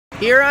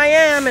Here I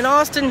am in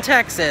Austin,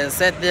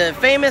 Texas, at the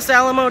famous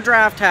Alamo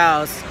Draft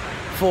House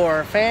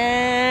for I'm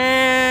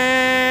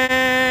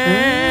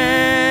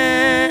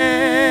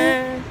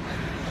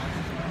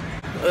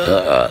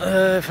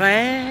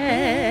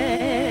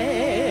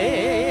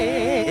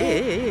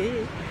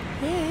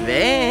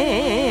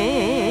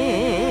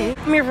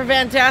here for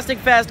Fantastic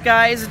Fest,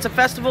 guys. It's a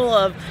festival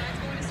of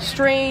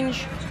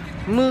strange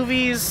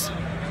movies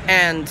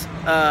and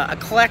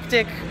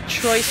eclectic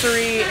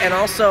choicery, and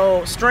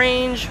also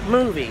strange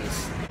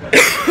movies.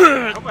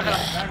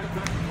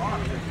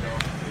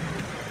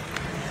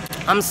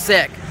 I'm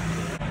sick.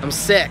 I'm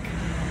sick.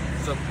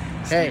 What's up,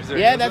 Hey, Steve,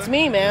 yeah, that's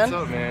me, man.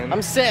 What's up, man?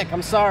 I'm sick.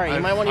 I'm sorry. You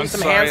might want to use some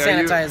hand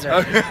sorry,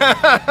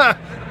 sanitizer.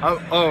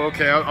 Oh,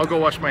 okay. I'll go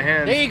wash my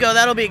hands. There you go.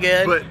 That'll be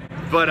good. But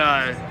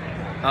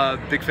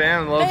big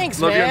fan. Thanks,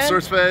 love man. you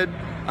on SourceFed.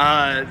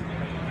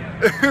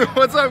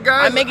 What's up,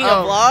 guys? I'm making a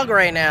vlog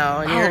right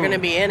now, and you're gonna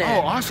be in it.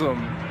 Oh,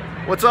 awesome.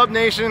 What's up,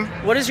 nation?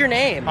 What is your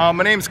name? My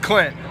name's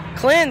Clint.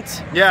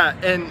 Clint. Yeah,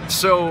 and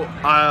so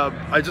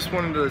I just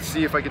wanted to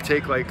see if I could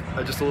take like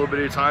just a little bit of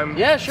your time.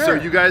 Yeah, sure. So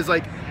you guys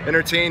like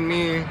entertain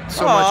me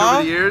so much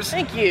over the years.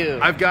 Thank you.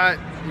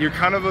 You're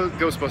kind of a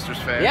Ghostbusters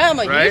fan. Yeah, I'm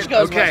a right? huge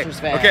Ghostbusters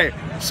fan. Okay,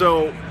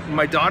 so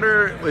my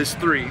daughter is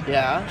 3.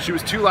 Yeah. She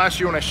was 2 last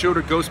year when I showed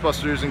her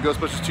Ghostbusters and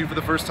Ghostbusters 2 for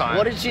the first time.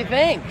 What did she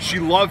think? She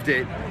loved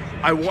it.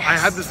 I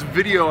have this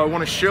video I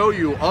want to show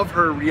you of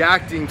her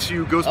reacting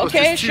to Ghostbusters 2.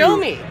 Okay, show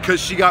me. Because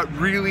she got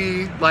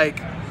really like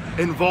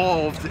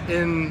involved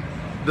in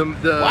the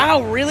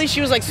Wow, really?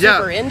 She was like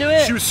super into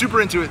it? She was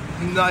super into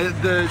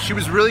it. She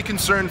was really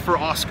concerned for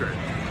Oscar.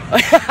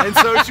 And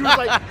so she was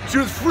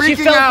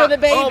freaking out. For the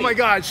baby. Oh my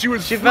god, she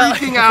was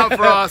freaking out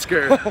for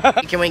Oscar.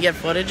 Can we get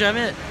footage of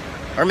it?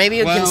 Or maybe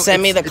you can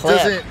send me the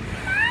clip.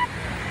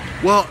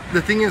 Well,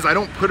 the thing is, I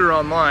don't put her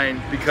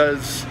online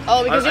because...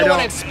 Oh, because you don't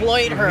want to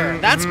exploit her.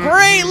 That's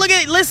great.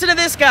 Listen to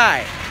this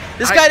guy.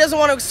 This guy doesn't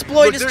want to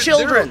exploit his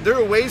children. There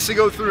are ways to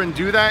go through and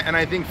do that, and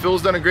I think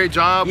Phil's done a great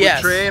job with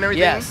Trey and everything.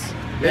 Yes.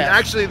 And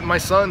actually, my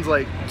son's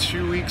like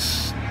 2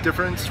 weeks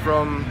difference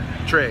from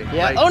Trey.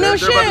 Yeah. Like, oh, no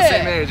shit. They're about the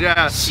same age,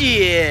 yeah.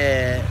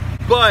 Shit.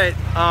 But,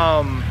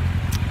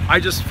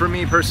 for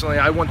me personally,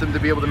 I want them to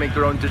be able to make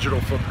their own digital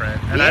footprint,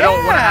 and I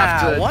don't want to have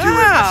to do it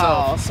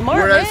myself.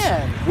 Smart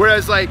man.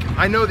 Whereas, like,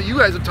 I know that you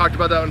guys have talked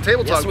about that on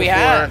Table Talk before.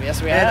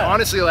 Yes, we have. And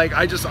honestly, like,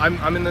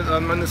 I'm in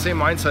the same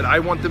mindset. I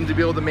want them to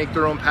be able to make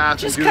their own path.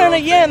 Just kind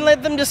of and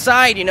let them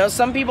decide. You know,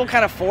 some people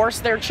kind of force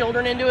their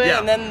children into it,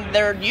 and then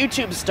they're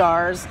YouTube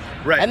stars,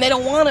 and they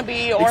don't want to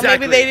be, or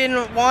maybe they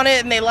didn't want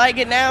it and they like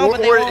it now, but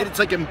it's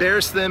like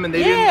embarrass them, and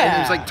they didn't.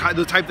 And it's like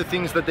the type of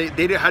things that they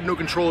had no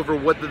control over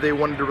what they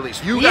wanted to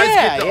release. You guys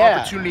get the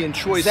opportunity and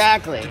choice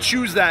to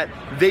choose that.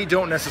 They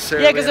don't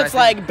necessarily. Yeah, because it's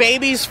like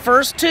baby's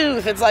first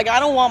tooth. It's like, I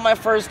don't want my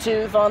first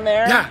tooth on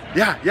there.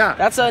 Yeah.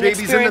 That's an baby's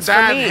experience in the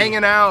bath for me.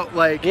 hanging out,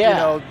 like, you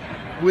know,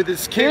 with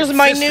his kids. Here's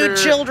my nude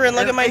children.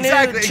 Look at my nude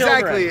children.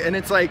 Exactly. And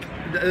it's like,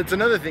 it's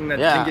another thing that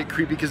can get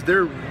creepy because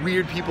they're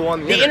weird people on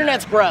the internet. The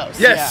internet's gross.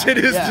 Yes, it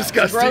is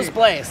disgusting. It's a gross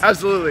place.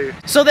 Absolutely.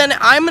 So then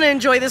I'm going to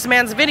enjoy this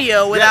man's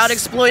video without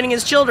exploiting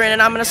his children,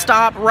 and I'm going to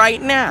stop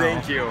right now.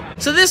 Thank you.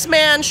 So this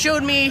man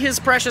showed me his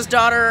precious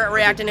daughter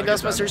reacting to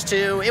Ghostbusters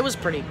 2. It was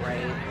pretty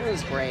great. It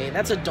was great.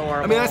 That's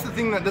adorable. I mean, that's the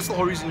thing, that's the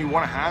whole reason you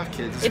want to have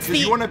kids. It's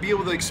because you want to be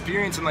able to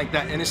experience like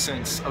that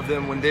innocence of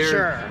them when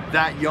they're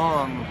that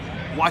young,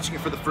 watching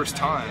it for the first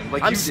time.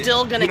 Like, I'm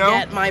still gonna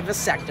get my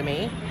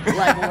vasectomy,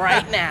 like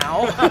right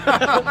now.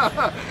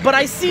 But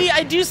I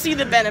do see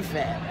the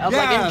benefit of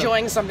like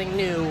enjoying something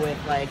new with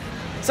like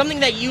something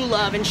that you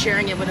love and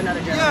sharing it with another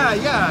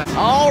generation. Yeah.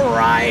 All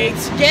right,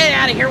 get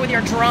out of here with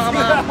your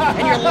drama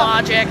and your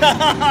logic.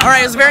 All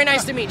right, it was very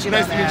nice to meet you.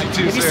 Nice to meet you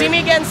too. If you see me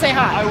again, say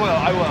hi. I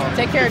will.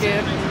 Take care,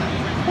 dude.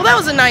 Well, that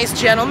was a nice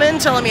gentleman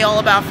telling me all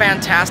about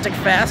Fantastic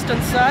Fest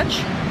and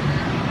such.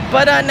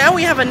 But now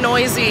we have a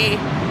noisy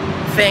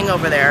thing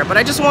over there, but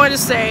I just wanted to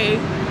say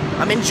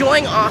I'm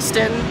enjoying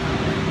Austin,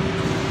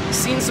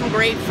 seen some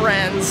great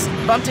friends,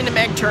 bumped into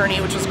Meg Turney,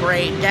 which was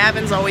great,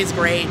 Gavin's always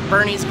great,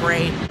 Bernie's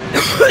great.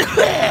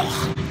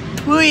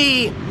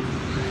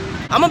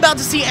 I'm about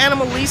to see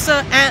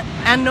Anomalisa,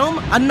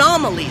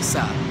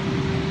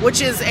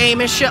 which is a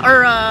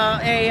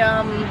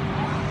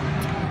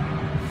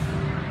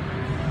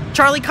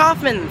Charlie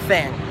Kaufman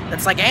thing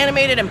that's like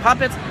animated and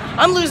puppets.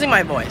 I'm losing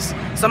my voice,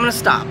 so I'm gonna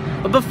stop.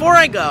 But before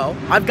I go,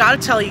 I've got to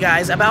tell you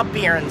guys about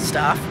Beer and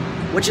Stuff,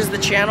 which is the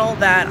channel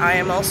that I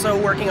am also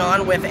working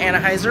on with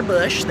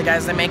Anheuser-Busch, the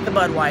guys that make the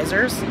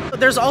Budweisers.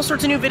 There's all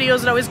sorts of new videos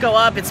that always go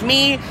up. It's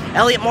me,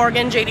 Elliot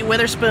Morgan, JD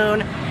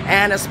Witherspoon,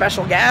 and a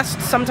special guest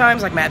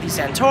sometimes, like Matthew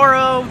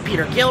Santoro,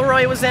 Peter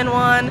Gilroy was in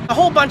one, a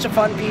whole bunch of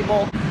fun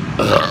people.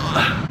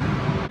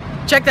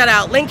 Check that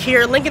out. Link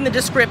here, link in the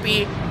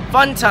description.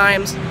 Fun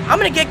times. I'm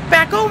gonna get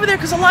back over there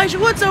because Elijah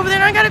Wood's over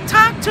there and I gotta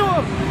talk to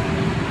him.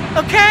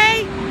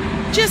 Okay?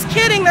 Just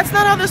kidding, that's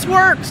not how this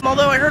works.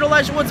 Although I heard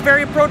Elijah Wood's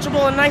very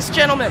approachable and nice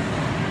gentleman.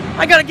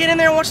 I gotta get in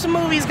there and watch some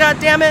movies,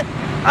 goddammit.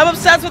 I'm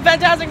obsessed with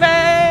Fantastic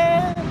Fest!